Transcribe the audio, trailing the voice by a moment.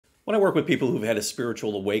When I work with people who've had a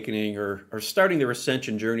spiritual awakening or are starting their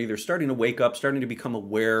ascension journey, they're starting to wake up, starting to become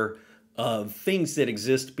aware of things that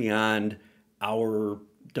exist beyond our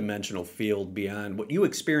dimensional field, beyond what you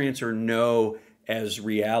experience or know as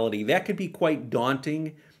reality. That could be quite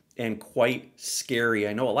daunting and quite scary.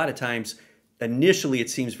 I know a lot of times, initially, it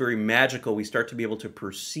seems very magical. We start to be able to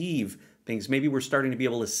perceive things. Maybe we're starting to be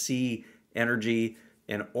able to see energy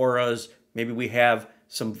and auras. Maybe we have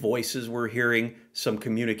some voices we're hearing, some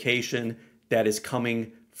communication that is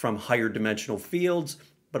coming from higher dimensional fields.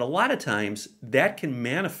 But a lot of times that can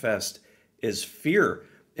manifest as fear.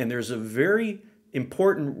 And there's a very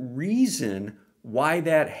important reason why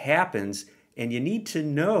that happens. And you need to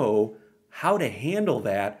know how to handle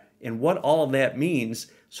that and what all of that means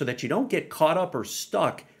so that you don't get caught up or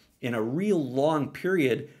stuck in a real long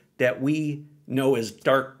period that we know as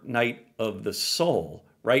dark night of the soul,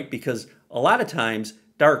 right? Because a lot of times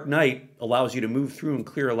dark night allows you to move through and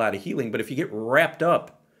clear a lot of healing. But if you get wrapped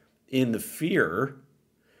up in the fear,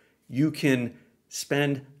 you can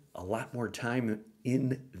spend a lot more time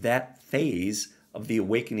in that phase of the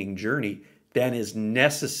awakening journey than is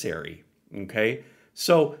necessary, okay?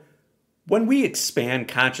 So when we expand,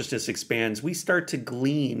 consciousness expands, we start to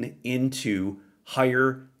glean into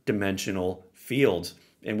higher dimensional fields.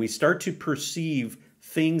 And we start to perceive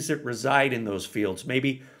things that reside in those fields.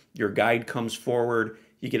 Maybe your guide comes forward,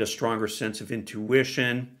 you get a stronger sense of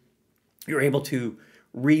intuition, you're able to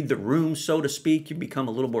read the room, so to speak, you become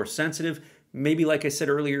a little more sensitive. Maybe, like I said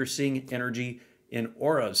earlier, you're seeing energy in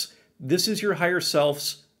auras. This is your higher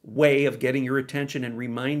self's way of getting your attention and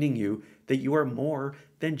reminding you that you are more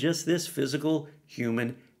than just this physical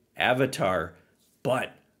human avatar.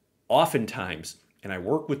 But oftentimes, and I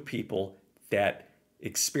work with people that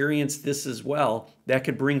experience this as well, that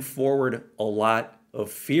could bring forward a lot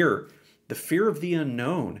of fear. The fear of the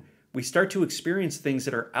unknown. We start to experience things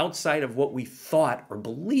that are outside of what we thought or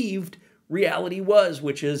believed reality was,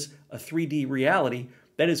 which is a 3D reality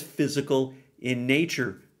that is physical in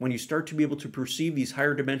nature. When you start to be able to perceive these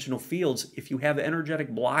higher dimensional fields, if you have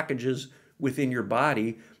energetic blockages within your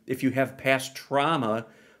body, if you have past trauma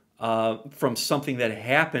from something that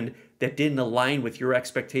happened that didn't align with your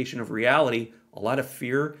expectation of reality, a lot of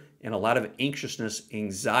fear and a lot of anxiousness,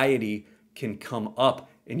 anxiety can come up.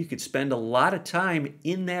 And you could spend a lot of time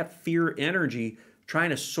in that fear energy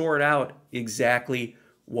trying to sort out exactly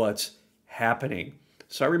what's happening.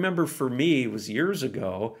 So I remember for me, it was years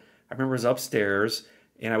ago, I remember I was upstairs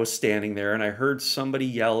and I was standing there and I heard somebody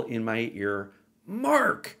yell in my ear,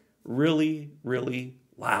 "Marc!" really, really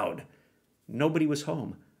loud. Nobody was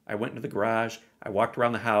home. I went into the garage, I walked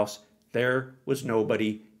around the house, there was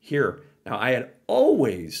nobody here. Now, I had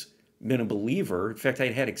always been a believer. In fact,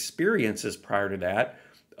 I'd had experiences prior to that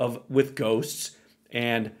with ghosts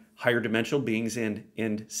and higher dimensional beings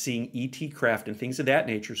and seeing ET craft and things of that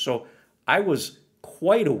nature. So I was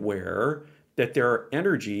quite aware that there are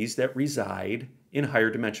energies that reside in higher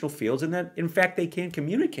dimensional fields and that, in fact, they can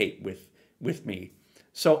communicate with me.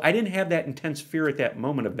 So I didn't have that intense fear at that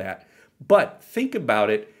moment of that. But think about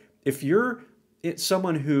it. If you're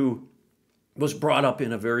someone who was brought up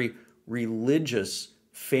in a very religious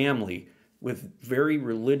family with very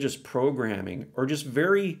religious programming or just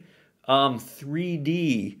very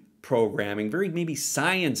 3D programming, very maybe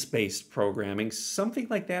science-based programming, something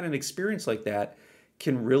like that, an experience like that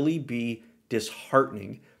can really be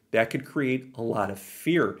disheartening. That could create a lot of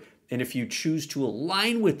fear. And if you choose to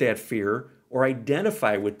align with that fear or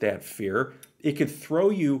identify with that fear, it could throw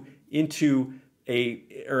you into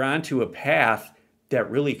onto a path that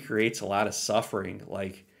really creates a lot of suffering.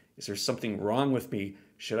 Like, is there something wrong with me?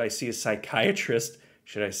 Should I see a psychiatrist?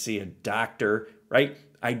 Should I see a doctor? Right?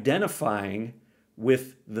 Identifying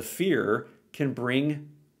with the fear can bring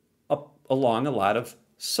along a lot of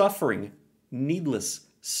suffering, needless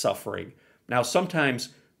suffering. Now, sometimes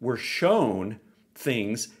we're shown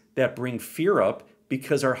things that bring fear up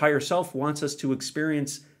because our higher self wants us to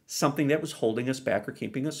experience something that was holding us back or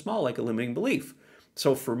keeping us small, like a limiting belief.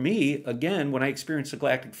 So for me, again, when I experienced the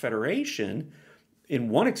Galactic Federation, in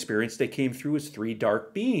one experience, they came through as 3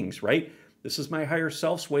 dark beings, right? This is my higher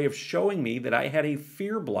self's way of showing me that I had a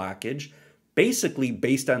fear blockage, basically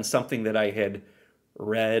based on something that I had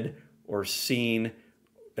read or seen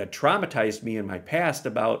that traumatized me in my past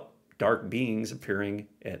about dark beings appearing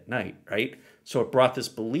at night, right? So it brought this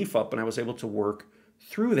belief up and I was able to work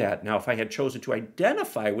through that. Now, if I had chosen to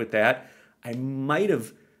identify with that, I might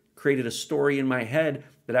have created a story in my head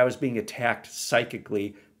that I was being attacked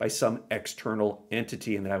psychically by some external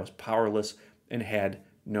entity and that I was powerless and had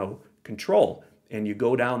no control. And you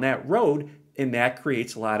go down that road, and that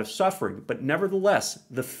creates a lot of suffering. But nevertheless,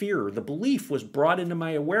 the fear, the belief was brought into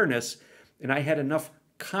my awareness, and I had enough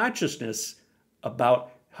consciousness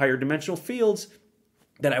about higher dimensional fields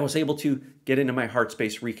that I was able to get into my heart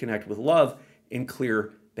space, reconnect with love, and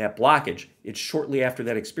clear that blockage. It's shortly after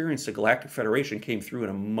that experience, the Galactic Federation came through in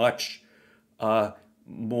a much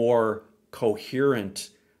more coherent,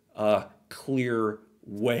 clear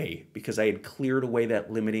way, because I had cleared away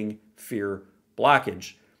that limiting fear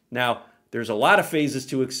blockage. Now, there's a lot of phases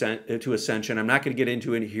to ascension. I'm not going to get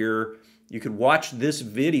into it here. You could watch this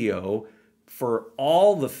video for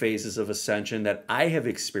all the phases of ascension that I have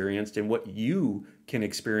experienced and what you can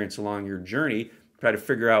experience along your journey. Try to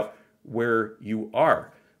figure out where you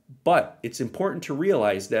are. But it's important to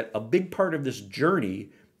realize that a big part of this journey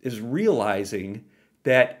is realizing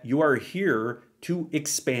that you are here to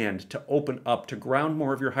expand, to open up, to ground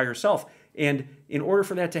more of your higher self. And in order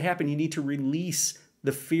for that to happen, you need to release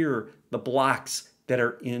the fear, the blocks that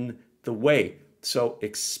are in the way. So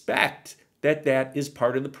expect that that is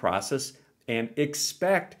part of the process, and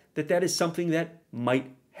expect that that is something that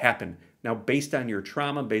might happen. Now, based on your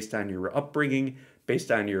trauma, based on your upbringing,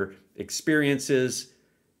 based on your experiences,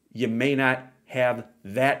 you may not have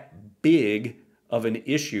that big of an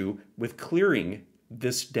issue with clearing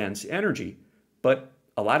this dense energy. But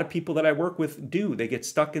a lot of people that I work with do. They get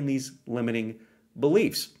stuck in these limiting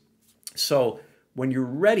beliefs. So when you're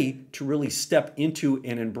ready to really step into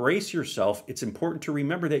and embrace yourself, it's important to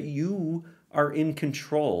remember that you are in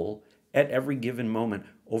control at every given moment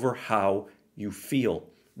over how you feel.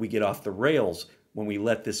 We get off the rails when we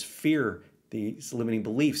let this fear, these limiting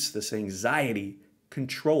beliefs, this anxiety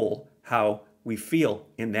control how we feel.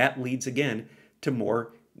 And that leads again to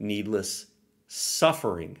more needless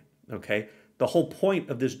suffering. Okay? The whole point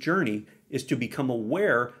of this journey is to become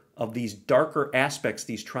aware of these darker aspects,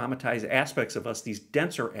 these traumatized aspects of us, these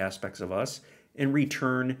denser aspects of us, and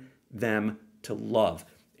return them to love.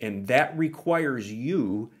 And that requires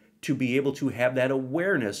you to be able to have that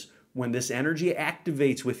awareness when this energy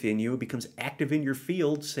activates within you, it becomes active in your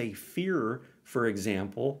field, say fear, for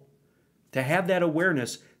example, to have that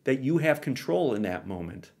awareness that you have control in that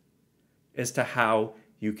moment as to how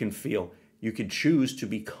you can feel. You could choose to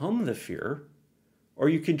become the fear, or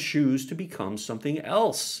you can choose to become something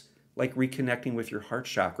else, like reconnecting with your heart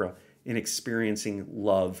chakra and experiencing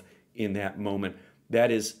love in that moment. That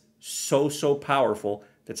is so, so powerful.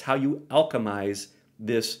 That's how you alchemize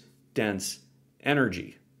this dense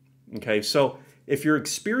energy. Okay, so if you're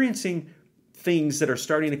experiencing things that are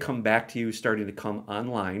starting to come back to you, starting to come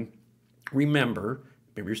online, remember,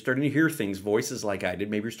 maybe you're starting to hear things, voices like I did.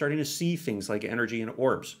 Maybe you're starting to see things like energy and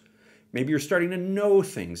orbs. Maybe you're starting to know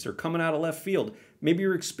things. They're coming out of left field. Maybe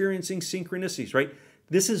you're experiencing synchronicities, right?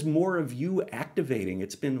 This is more of you activating.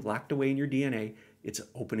 It's been locked away in your DNA. It's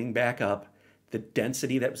opening back up. The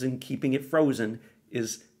density that was in keeping it frozen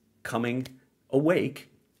is coming awake,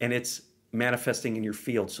 and it's manifesting in your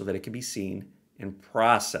field so that it can be seen and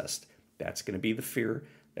processed. That's going to be the fear.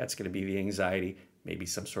 That's going to be the anxiety, maybe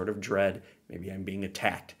some sort of dread. Maybe I'm being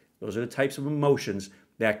attacked. Those are the types of emotions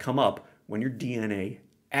that come up when your DNA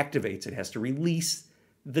activates. It has to release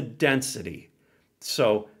the density.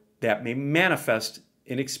 So that may manifest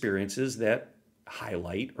in experiences that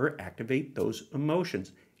highlight or activate those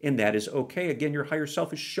emotions. And that is okay. Again, your higher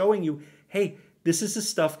self is showing you, hey, this is the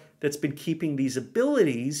stuff that's been keeping these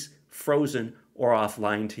abilities frozen or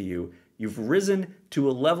offline to you. You've risen to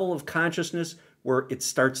a level of consciousness where it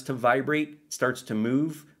starts to vibrate, starts to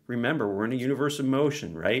move. Remember, we're in a universe of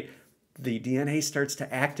motion, right? The DNA starts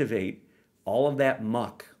to activate. All of that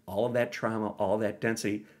muck, all of that trauma, all of that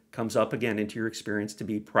density comes up again into your experience to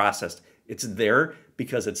be processed. It's there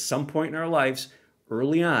because at some point in our lives,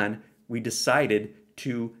 early on, we decided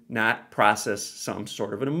to not process some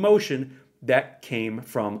sort of an emotion that came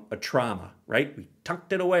from a trauma, right? We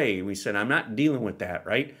tucked it away. We said, I'm not dealing with that,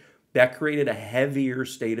 right? That created a heavier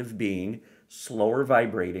state of being, slower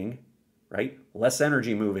vibrating, right? Less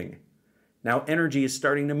energy moving. Now energy is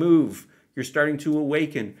starting to move. You're starting to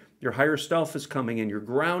awaken. Your higher self is coming in. You're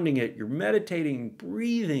grounding it. You're meditating,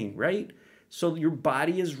 breathing, right? So your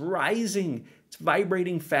body is rising. It's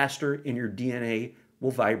vibrating faster, and your DNA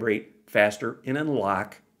will vibrate faster and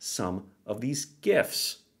unlock some of these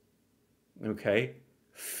gifts. Okay?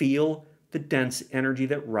 Feel the dense energy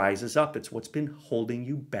that rises up. It's what's been holding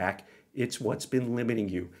you back. It's what's been limiting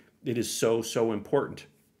you. It is so, so important.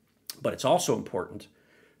 But it's also important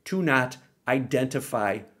to not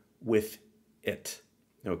identify with it.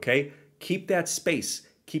 Okay? Keep that space.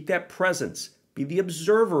 Keep that presence. Be the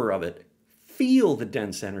observer of it. Feel the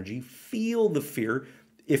dense energy. Feel the fear.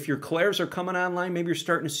 If your clairs are coming online, maybe you're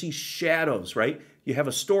starting to see shadows, right? you have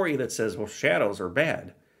a story that says, well, shadows are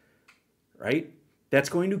bad, right? That's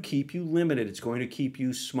going to keep you limited. It's going to keep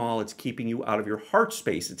you small. It's keeping you out of your heart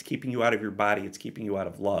space. It's keeping you out of your body. It's keeping you out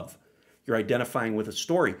of love. You're identifying with a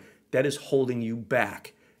story that is holding you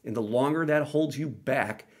back. And the longer that holds you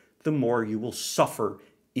back, the more you will suffer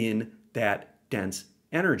in that dense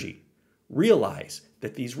energy. Realize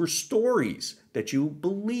that these were stories that you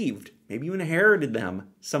believed. Maybe you inherited them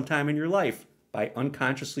sometime in your life by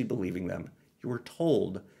unconsciously believing them. You were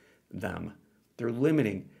told them. They're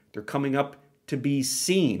limiting. They're coming up to be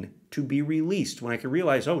seen, to be released. When I can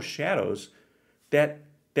realize, oh, shadows, that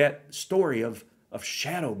story of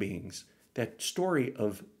shadow beings, that story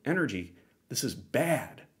of energy, this is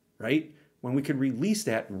bad, right? When we can release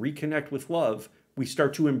that and reconnect with love, we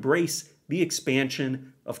start to embrace the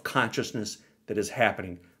expansion of consciousness that is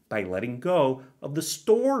happening by letting go of the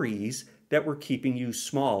stories that were keeping you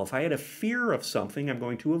small. If I had a fear of something, I'm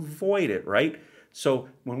going to avoid it, right? So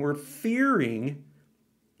when we're fearing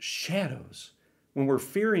shadows, when we're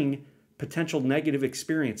fearing potential negative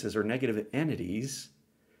experiences or negative entities,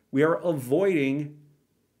 we are avoiding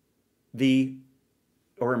the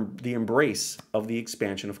embrace of the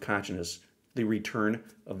expansion of consciousness, the return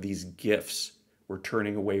of these gifts. We're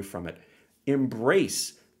turning away from it.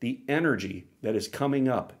 Embrace the energy that is coming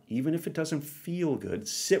up, even if it doesn't feel good.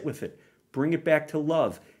 Sit with it. Bring it back to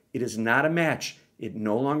love. It is not a match. It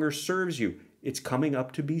no longer serves you. It's coming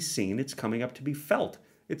up to be seen. It's coming up to be felt.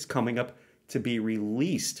 It's coming up to be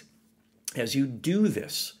released. As you do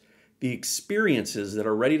this, the experiences that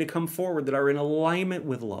are ready to come forward, that are in alignment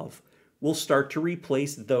with love, will start to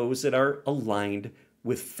replace those that are aligned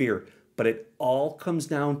with fear. But it all comes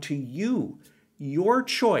down to you, your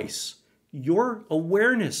choice, your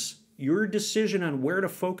awareness, your decision on where to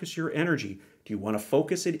focus your energy. Do you want to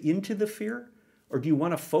focus it into the fear, or do you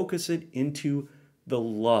want to focus it into the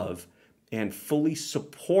love and fully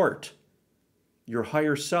support your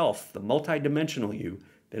higher self, the multidimensional you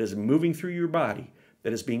that is moving through your body,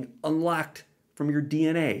 that is being unlocked from your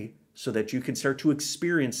DNA so that you can start to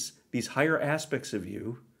experience these higher aspects of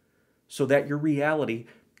you, so that your reality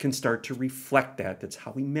can start to reflect that. That's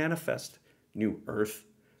how we manifest New Earth.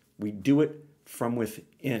 We do it from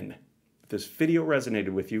within. If this video resonated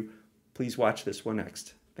with you, please watch this one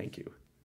next. Thank you.